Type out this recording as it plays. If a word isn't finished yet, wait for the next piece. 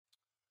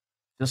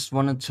Just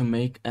wanted to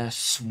make a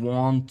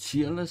swarm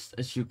tier list.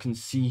 As you can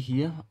see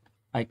here,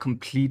 I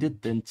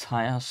completed the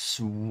entire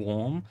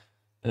swarm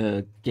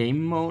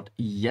game mode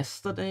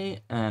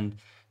yesterday, and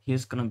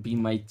here's gonna be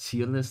my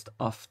tier list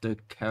of the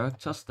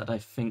characters that I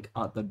think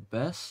are the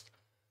best.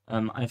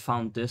 I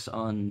found this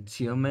on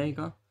Tier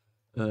Maker.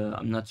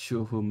 I'm not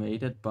sure who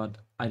made it, but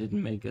I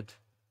didn't make it.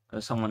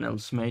 Someone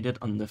else made it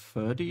on the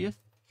 30th.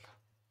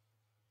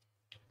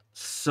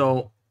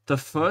 So the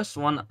first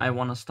one I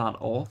want to start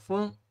off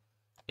with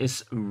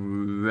is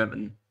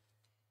Riven.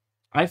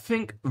 I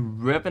think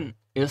Riven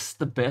is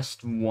the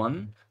best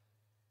one.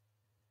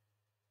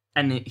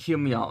 And hear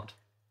me out.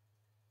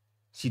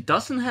 She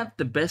doesn't have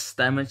the best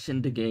damage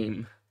in the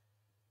game,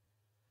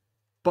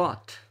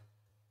 but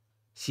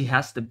she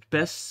has the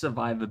best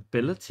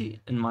survivability,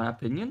 in my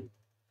opinion.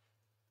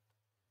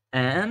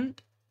 And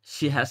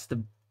she has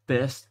the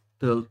best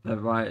build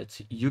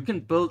variety. You can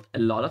build a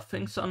lot of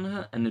things on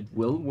her and it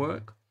will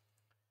work.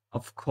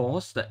 Of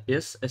course, there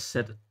is a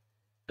set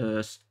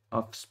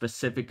of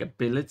specific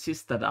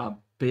abilities that are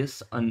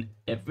based on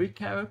every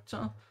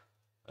character.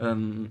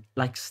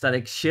 Like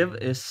Static Shiv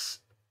is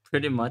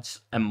pretty much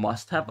a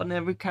must-have on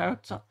every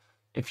character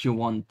if you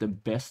want the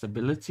best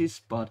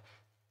abilities, but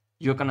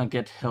you're gonna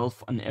get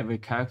health on every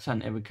character,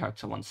 and every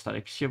character wants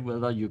Static Shiv.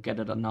 Whether you get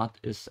it or not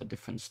is a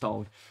different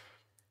story.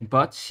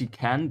 But she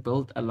can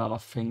build a lot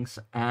of things,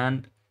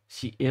 and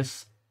she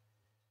is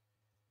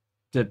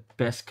the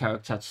best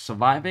character at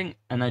surviving.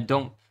 And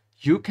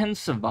you can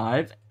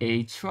survive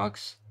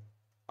Aatrox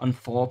on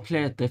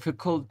 4-player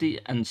difficulty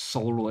and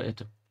solo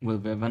it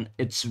with Riven.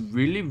 It's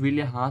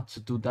really hard to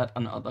do that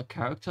on other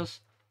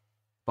characters,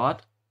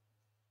 but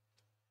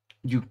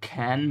you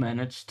can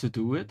manage to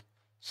do it,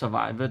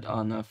 survive it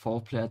on a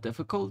 4-player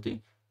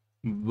difficulty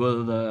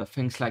with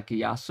things like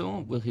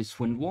Yasuo with his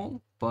Wind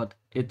Wall. But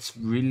it's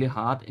really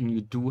hard, and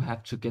you do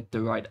have to get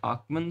the right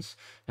augments.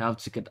 You have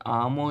to get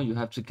armor, you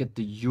have to get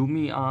the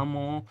Yumi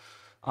armor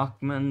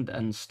augment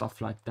and stuff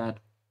like that.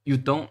 You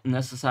don't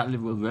necessarily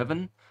with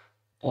Riven.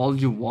 All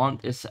you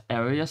want is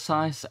area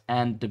size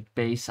and the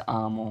base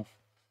armor,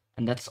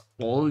 and that's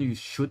all you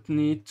should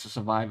need to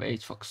survive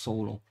Aatrox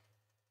solo.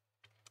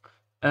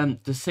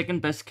 The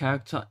second best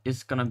character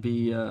is gonna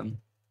be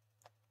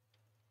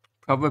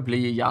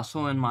probably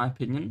Yasuo, in my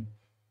opinion.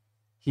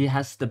 He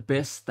has the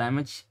best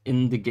damage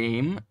in the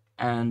game,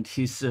 and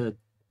his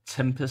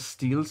Tempest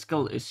Steel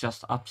skill is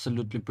just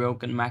absolutely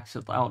broken. Max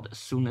it out as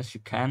soon as you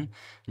can,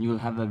 and you'll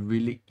have a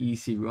really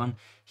easy run.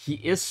 He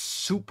is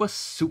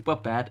super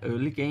bad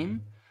early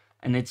game,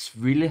 and it's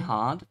really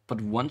hard,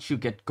 but once you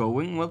get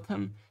going with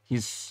him,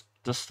 he's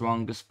the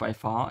strongest by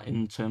far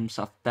in terms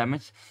of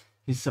damage.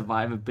 His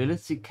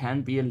survivability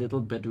can be a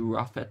little bit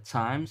rough at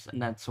times,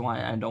 and that's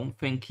why I don't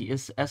think he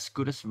is as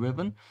good as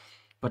Riven,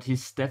 but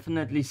he's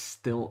definitely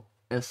still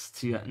S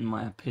tier in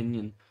my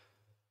opinion.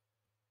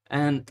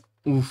 And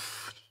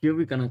here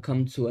we're gonna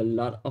come to a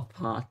lot of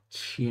hard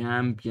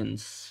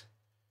champions.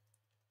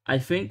 I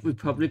think we're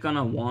probably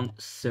gonna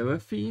want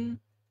Seraphine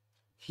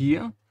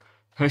here.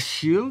 Her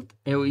shield,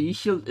 AoE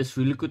shield, is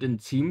really good in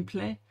team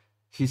play.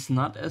 She's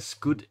not as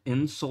good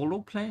in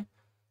solo play,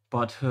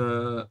 but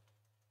her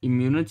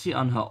immunity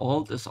on her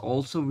ult is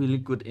also really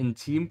good in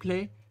team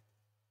play.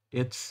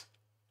 It's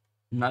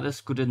not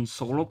as good in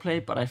solo play,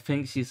 but I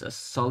think she's a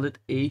solid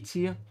A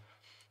tier.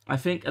 I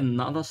think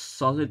another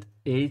solid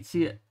A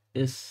tier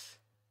is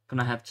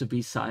gonna have to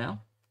be Xayah.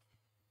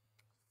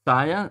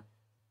 Xayah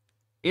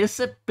is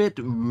a bit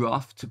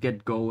rough to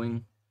get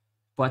going,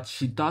 but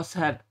she does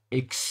have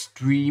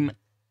extreme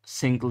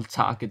single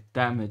target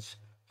damage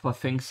for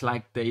things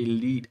like the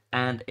Elite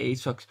and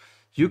Aatrox.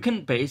 You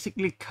can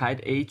basically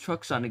kite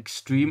Aatrox on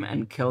extreme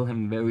and kill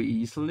him very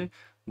easily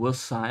with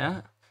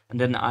Xayah, and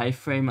then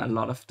iframe a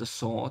lot of the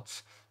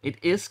swords.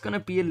 It is gonna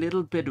be a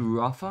little bit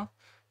rougher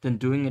than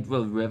doing it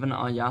with Riven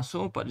or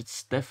Yasuo, but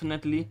it's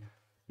definitely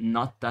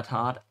not that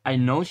hard. I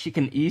know she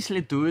can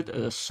easily do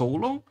it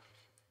solo.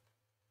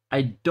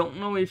 I don't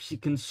know if she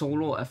can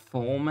solo a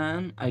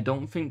 4-man. I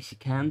don't think she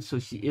can, so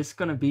she is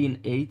gonna be an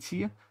A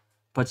tier,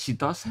 but she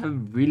does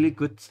have really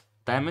good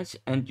damage,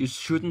 and you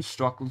shouldn't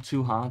struggle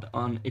too hard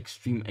on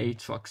extreme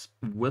Aatrox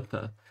with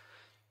her.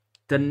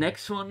 The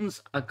next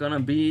ones are gonna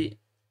be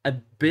a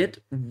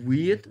bit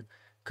weird,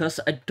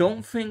 because I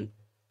don't think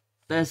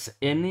there's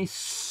any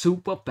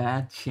super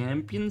bad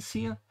champions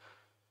here.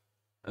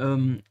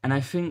 And I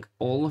think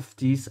all of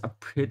these are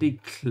pretty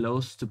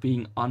close to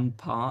being on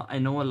par. I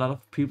know a lot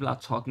of people are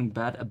talking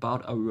bad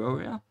about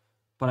Aurora,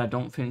 but I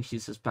don't think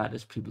she's as bad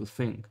as people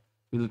think.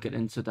 We'll get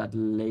into that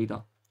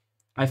later.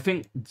 I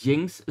think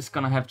Jinx is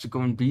gonna have to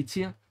go in B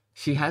tier.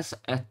 She has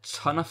a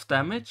ton of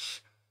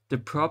damage. The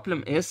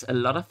problem is a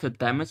lot of her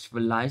damage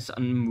relies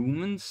on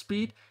movement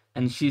speed,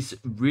 and she's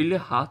really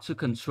hard to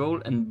control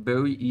and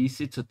very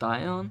easy to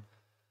die on.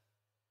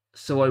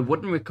 So I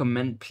wouldn't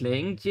recommend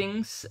playing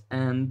Jinx,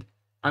 and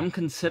I'm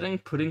considering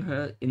putting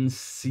her in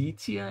C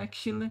tier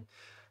actually.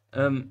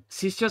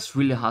 She's just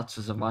really hard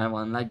to survive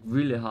on, like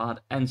really hard,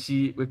 and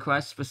she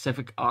requires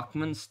specific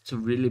augments to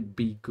really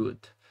be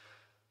good.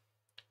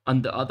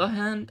 On the other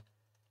hand,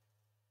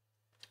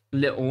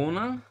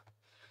 Leona,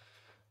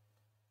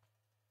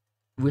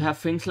 we have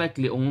things like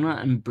Leona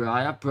and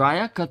Briar.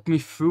 Briar got me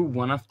through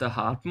one of the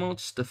hard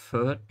modes, the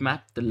third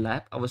map, the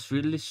lab. I was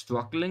really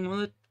struggling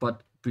with it,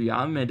 but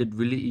Briar made it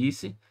really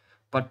easy.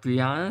 But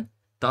Briar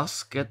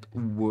does get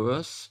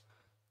worse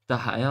the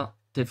higher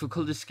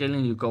difficulty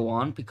scaling you go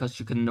on, because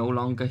you can no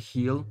longer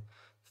heal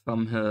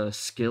from her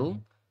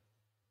skill.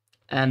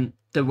 And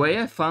the way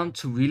I found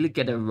to really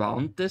get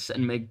around this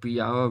and make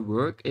Briar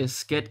work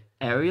is get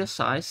area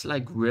size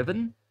like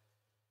Riven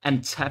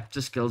and tap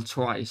the skill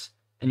twice,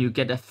 and you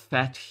get a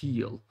fat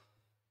heal.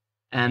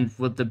 And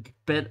with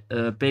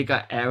the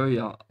bigger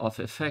area of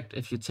effect,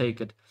 if you take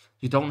it,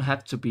 you don't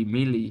have to be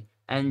melee,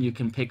 and you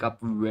can pick up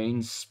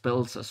ranged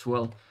spells as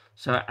well.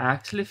 So I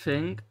actually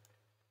think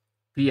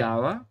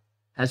Viara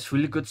has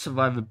really good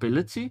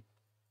survivability,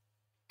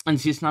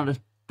 and she's not as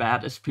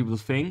bad as people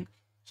think.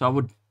 So I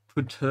would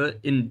put her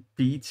in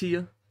B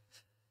tier.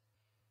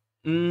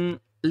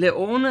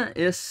 Leona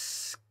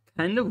is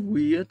kind of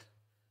weird,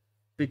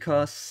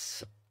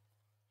 because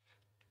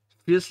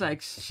feels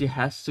like she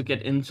has to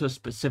get into a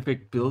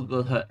specific build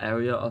with her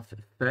area of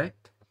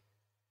effect.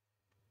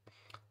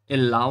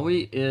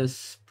 Ilawi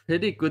is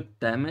pretty good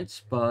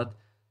damage, but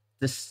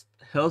this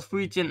health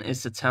regen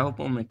is a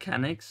terrible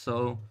mechanic,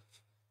 so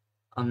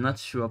I'm not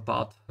sure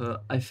about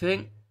her. I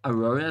think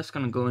Aurora is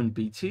gonna go in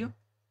B tier.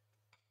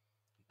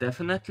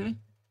 Definitely.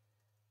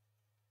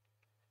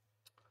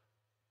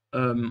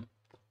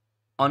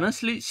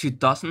 Honestly, she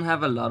doesn't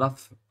have a lot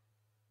of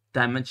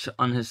damage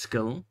on her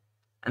skill,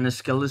 and her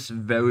skill is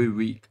very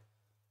weak.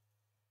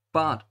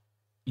 But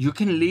you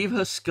can leave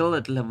her skill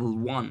at level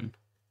 1.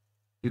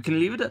 You can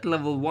leave it at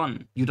level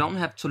 1. You don't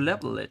have to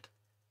level it.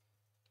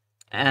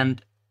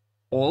 And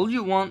all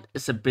you want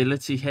is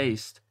ability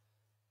haste.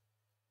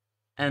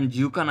 And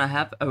you're gonna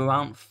have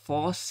around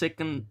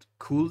 4-second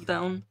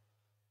cooldown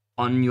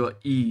on your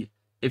E.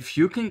 If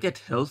you can get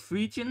health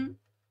regen,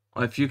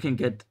 or if you can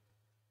get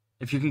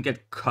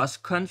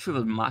cost country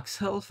with max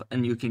health,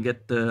 and you can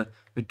get the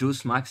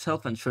reduced max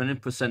health and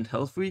 20%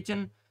 health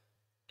regen,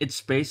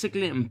 it's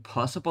basically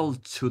impossible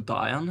to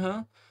die on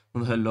her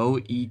with her low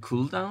E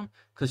cooldown,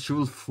 because she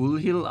will full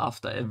heal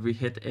after every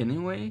hit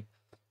anyway.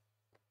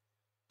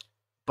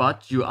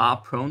 But you are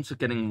prone to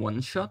getting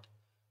one shot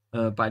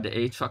by the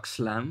Aatrox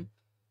Slam.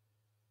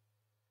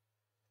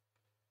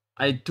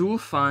 I do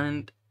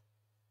find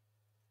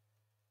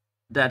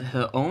that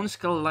her own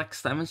skill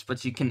lacks damage, but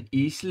she can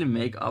easily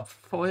make up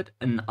for it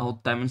and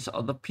out damage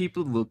other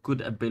people with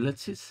good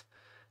abilities.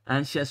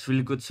 And she has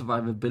really good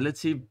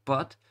survivability,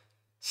 but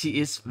she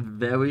is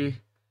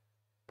very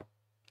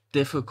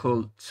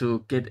difficult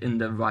to get in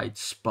the right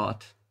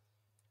spot.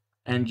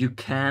 And you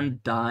can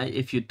die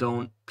if you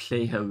don't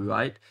play her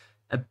right.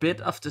 A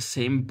bit of the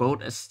same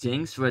boat as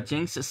Jinx, where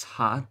Jinx is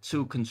hard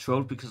to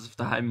control because of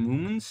the high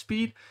movement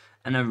speed,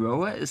 and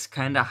Aurora is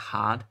kinda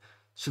hard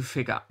to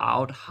figure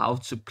out how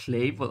to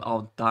play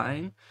without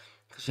dying,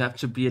 because you have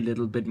to be a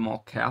little bit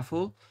more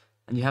careful,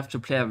 and you have to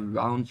play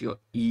around your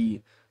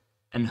E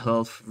and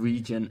health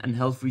regen, and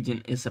health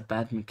regen is a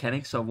bad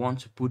mechanic, so I want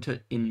to put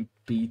her in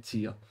B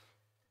tier.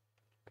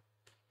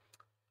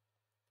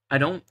 I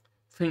don't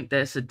think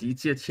there's a D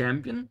tier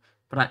champion,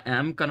 but I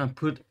am gonna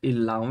put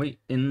Ilawi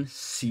in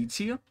C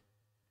tier.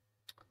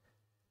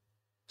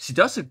 She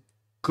does a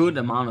good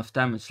amount of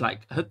damage,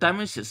 like her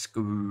damage is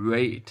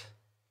great,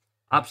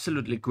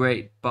 absolutely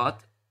great,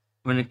 but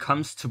when it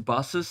comes to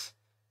bosses,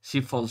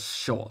 she falls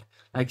short.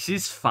 Like,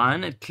 she's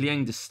fine at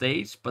clearing the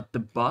stage, but the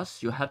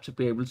boss, you have to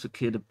be able to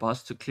clear the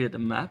boss to clear the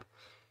map.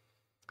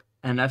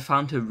 And I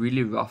found her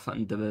really rough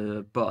on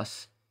the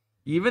boss.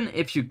 Even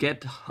if you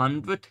get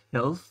 100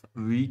 health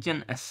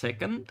regen a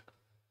second,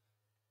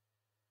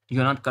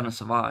 you're not gonna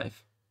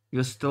survive.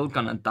 You're still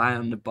gonna die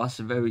on the boss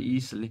very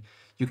easily.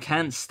 You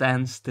can't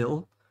stand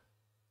still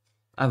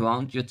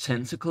around your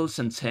tentacles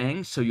and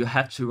tank, so you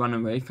have to run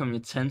away from your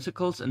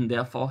tentacles, and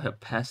therefore her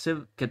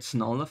passive gets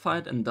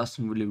nullified and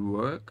doesn't really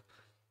work.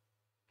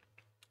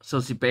 So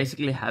she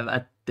basically have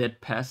a dead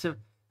passive,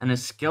 and her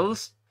skill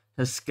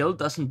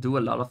doesn't do a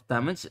lot of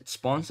damage. It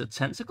spawns a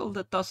tentacle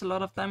that does a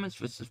lot of damage,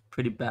 which is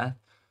pretty bad.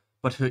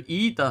 But her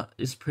Ether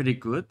is pretty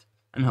good,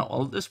 and her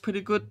ult is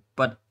pretty good,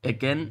 but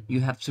again, you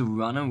have to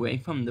run away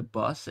from the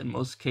boss in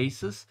most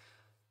cases,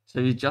 so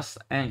you just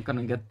ain't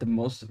gonna get the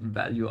most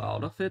value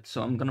out of it.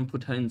 So I'm gonna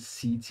put her in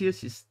C tier.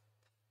 She's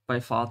by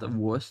far the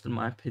worst in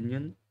my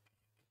opinion.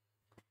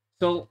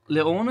 So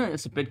Leona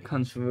is a bit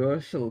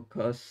controversial,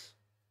 because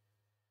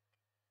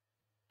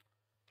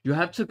you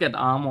have to get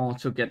armor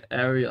to get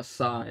area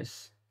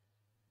size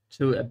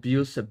to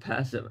abuse the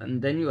passive,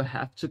 and then you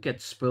have to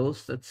get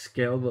spells that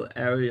scale with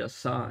area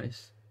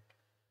size.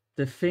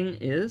 The thing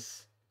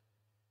is,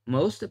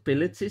 most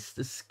abilities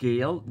that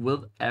scale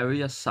with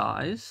area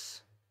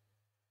size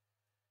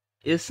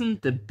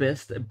isn't the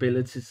best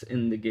abilities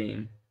in the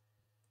game.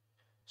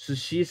 So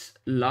she's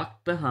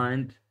locked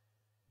behind,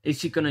 is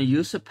she gonna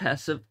use her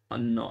passive or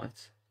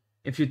not?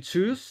 If you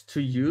choose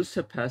to use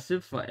her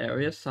passive for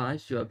area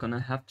size, you are gonna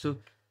have to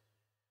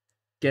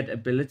get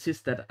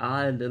abilities that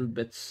are a little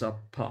bit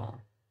subpar.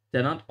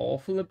 They're not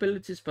awful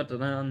abilities, but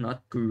they're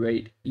not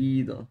great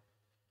either.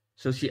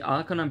 So she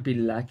are gonna be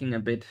lacking a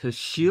bit. Her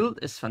shield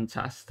is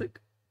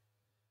fantastic.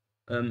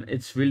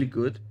 It's really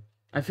good.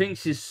 I think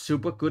she's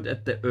super good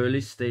at the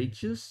early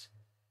stages,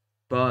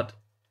 but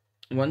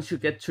once you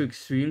get to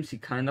extreme, she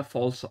kind of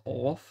falls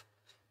off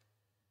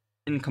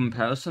in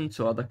comparison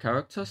to other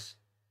characters.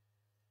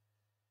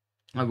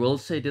 I will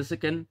say this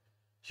again,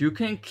 you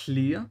can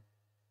clear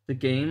the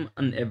game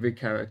on every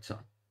character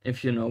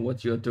if you know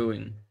what you're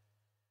doing.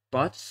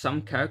 But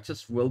some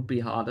characters will be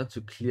harder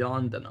to clear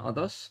on than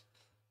others.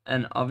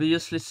 And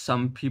obviously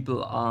some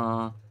people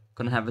are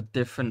gonna have a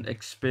different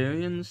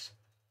experience.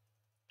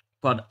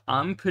 But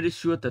I'm pretty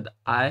sure that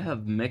I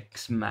have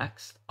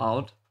maxed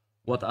out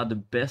what are the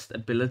best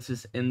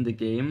abilities in the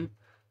game,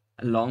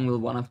 along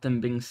with one of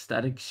them being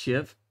Static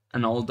Shiv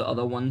and all the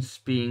other ones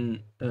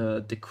being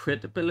the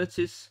crit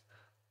abilities.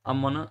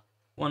 I'm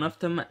one of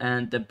them,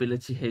 and the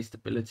ability haste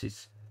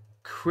abilities.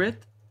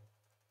 Crit,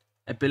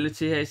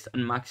 ability haste,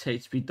 and max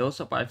HP, those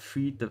are by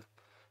 3 the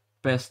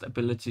best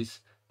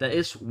abilities. There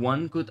is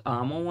one good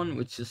armor one,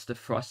 which is the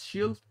Frost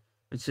Shield,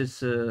 which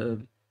is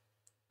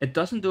it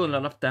doesn't do a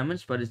lot of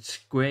damage, but it's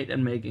great at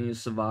making you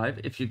survive.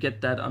 If you get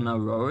that on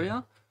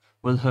Aurora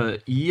with her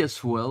E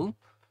as well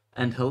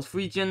and health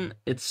regen,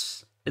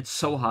 it's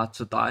so hard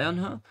to die on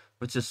her,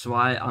 which is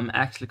why I'm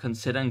actually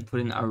considering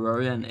putting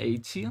Aurora in A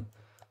tier,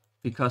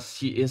 because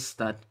she is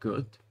that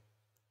good.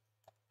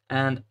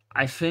 And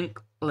I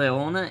think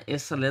Leona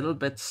is a little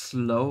bit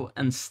slow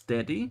and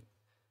steady,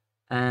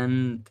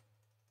 and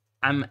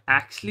I'm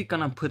actually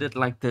gonna put it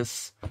like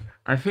this.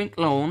 I think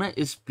Leona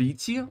is B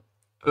tier.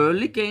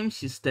 Early game,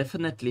 she's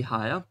definitely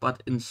higher,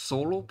 but in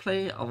solo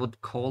play, I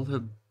would call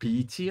her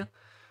B tier.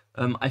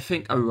 I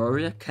think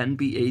Aurora can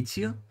be A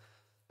tier,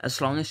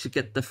 as long as you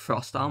get the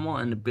Frost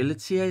Armor and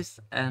ability haste,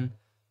 and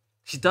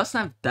she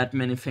doesn't have that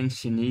many things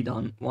she need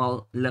on,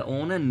 while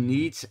Leona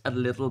needs a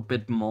little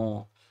bit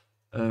more.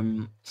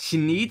 She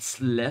needs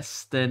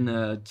less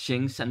than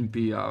Jinx and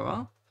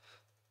Biara,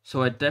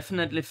 so I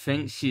definitely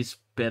think she's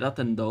better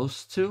than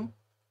those two.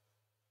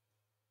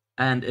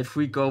 And if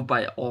we go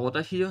by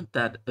order here,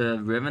 that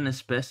Riven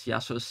is best,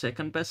 Yasuo is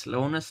second best,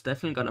 Leona is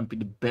definitely gonna be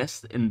the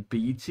best in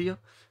B tier,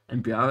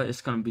 and Biara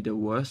is gonna be the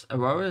worst.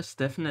 Aurora is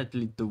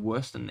definitely the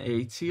worst in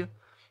A tier,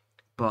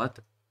 but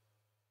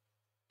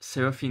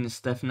Seraphine is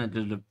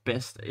definitely the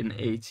best in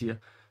A tier.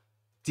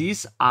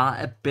 These are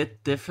a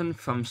bit different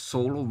from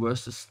solo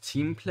versus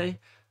team play,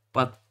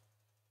 but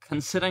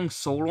considering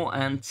solo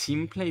and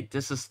team play,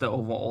 this is the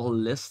overall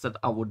list that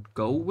I would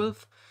go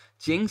with.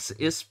 Jinx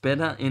is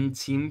better in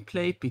team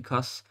play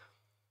because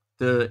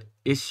the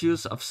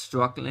issues of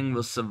struggling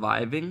with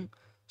surviving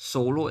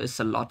solo is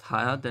a lot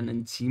higher than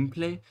in team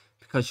play,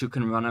 because you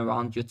can run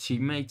around your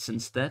teammates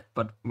instead,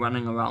 but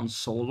running around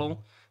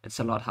solo, it's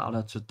a lot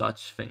harder to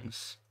dodge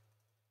things.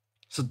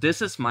 So this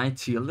is my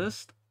tier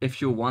list. If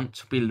you want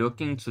to be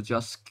looking to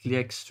just clear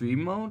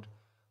extreme mode,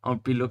 I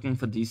would be looking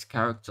for these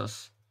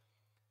characters.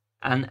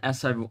 And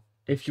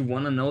if you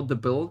want to know the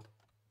build,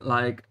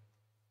 like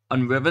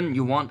on Riven,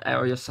 you want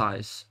area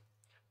size.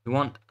 You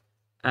want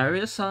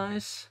area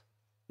size,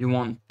 you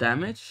want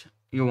damage,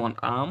 you want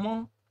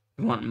armor,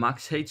 you want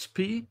max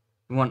HP,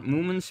 you want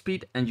movement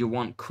speed, and you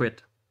want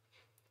crit.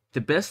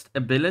 The best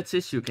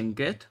abilities you can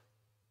get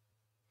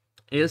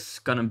is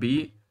gonna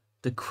be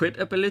the crit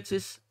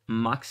abilities,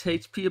 max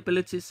HP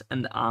abilities,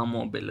 and the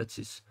armor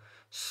abilities.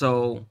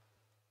 So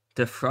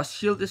the Frost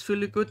Shield is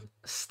really good,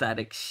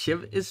 Static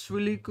Shiv is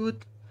really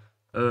good,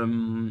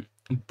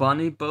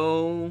 Bunny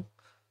Bow,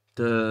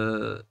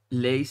 the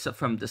laser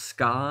from the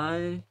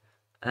sky,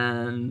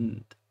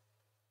 and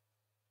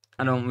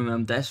I don't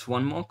remember, there's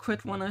one more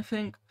crit one, I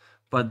think,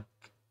 but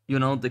you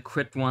know, the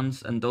crit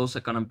ones, and those are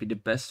gonna be the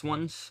best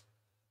ones.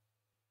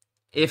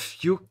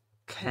 If you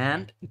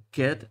can't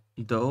get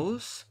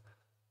those,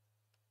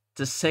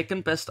 the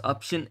second best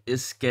option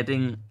is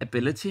getting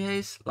ability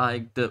haste,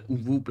 like the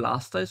Uwu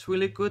Blaster is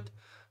really good.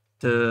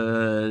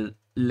 The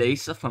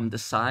laser from the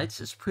sides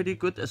is pretty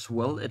good as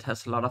well. It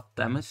has a lot of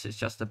damage, it's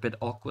just a bit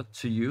awkward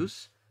to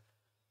use.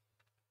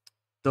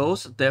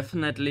 Those are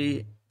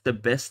definitely the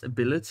best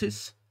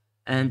abilities,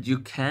 and you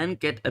can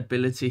get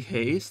ability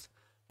haste,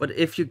 but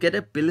if you get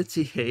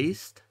ability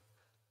haste,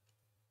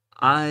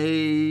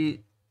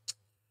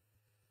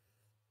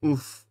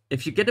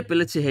 if you get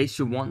ability haste,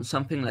 you want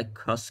something like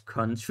Cuss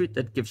Country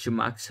that gives you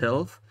max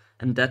health,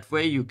 and that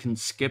way you can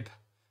skip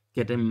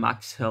getting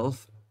max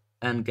health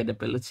and get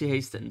ability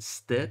haste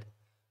instead.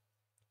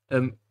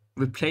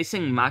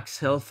 Replacing max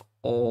health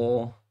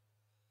or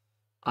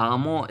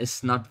armor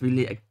is not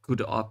really a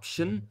good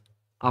option.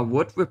 I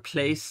would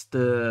replace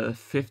the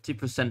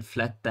 50%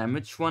 flat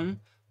damage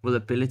one with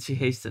ability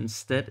haste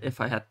instead if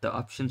I had the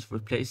option to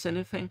replace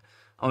anything.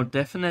 I would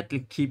definitely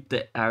keep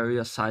the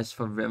area size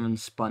for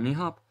Riven's Bunny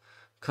Hop,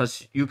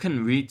 because you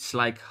can reach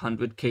like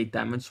 100k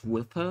damage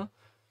with her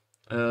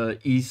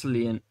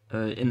easily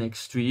in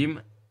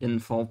extreme in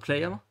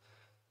 4-player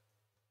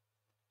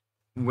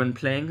when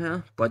playing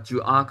her, but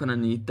you are gonna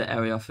need the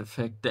area of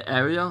effect. The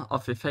area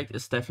of effect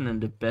is definitely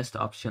the best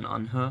option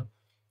on her.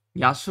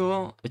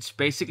 Yasuo, it's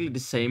basically the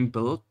same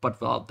build, but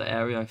without the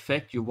area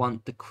effect. You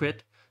want the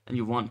crit and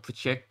you want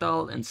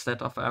projectile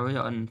instead of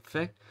area and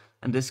effect.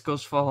 And this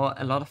goes for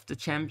a lot of the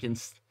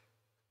champions.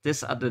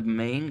 These are the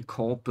main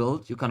core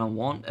build you're gonna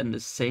want, and the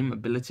same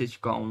abilities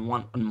you're gonna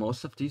want on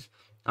most of these.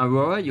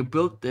 Aurora, you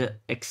build the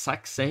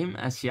exact same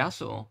as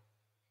Yasuo.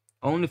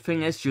 Only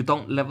thing is you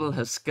don't level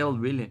his skill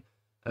really.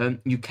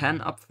 You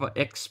can up for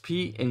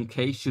XP in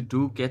case you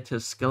do get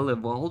his skill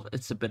evolved.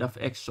 It's a bit of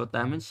extra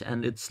damage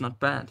and it's not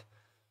bad.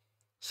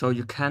 So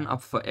you can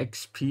up for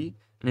XP,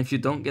 and if you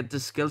don't get the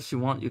skills you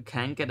want, you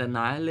can get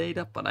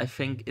Annihilator, but I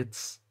think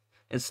it's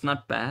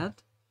not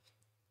bad.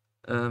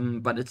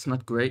 But it's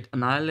not great.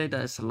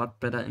 Annihilator is a lot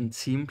better in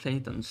team play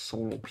than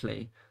solo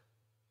play.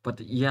 But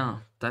yeah,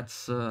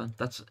 that's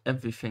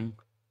everything.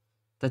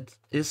 That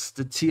is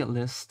the tier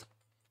list.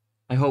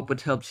 I hope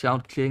it helps you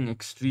out clearing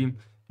Extreme.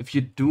 If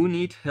you do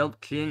need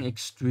help clearing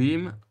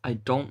Extreme, I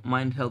don't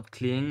mind help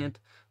clearing it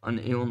on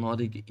AO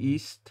Nordic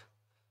East.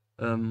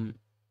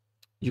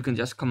 You can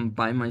just come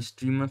by my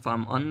stream if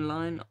I'm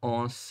online,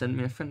 or send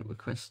me a friend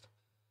request.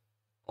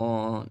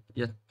 Or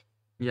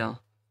yeah.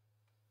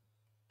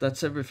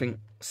 That's everything.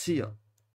 See ya.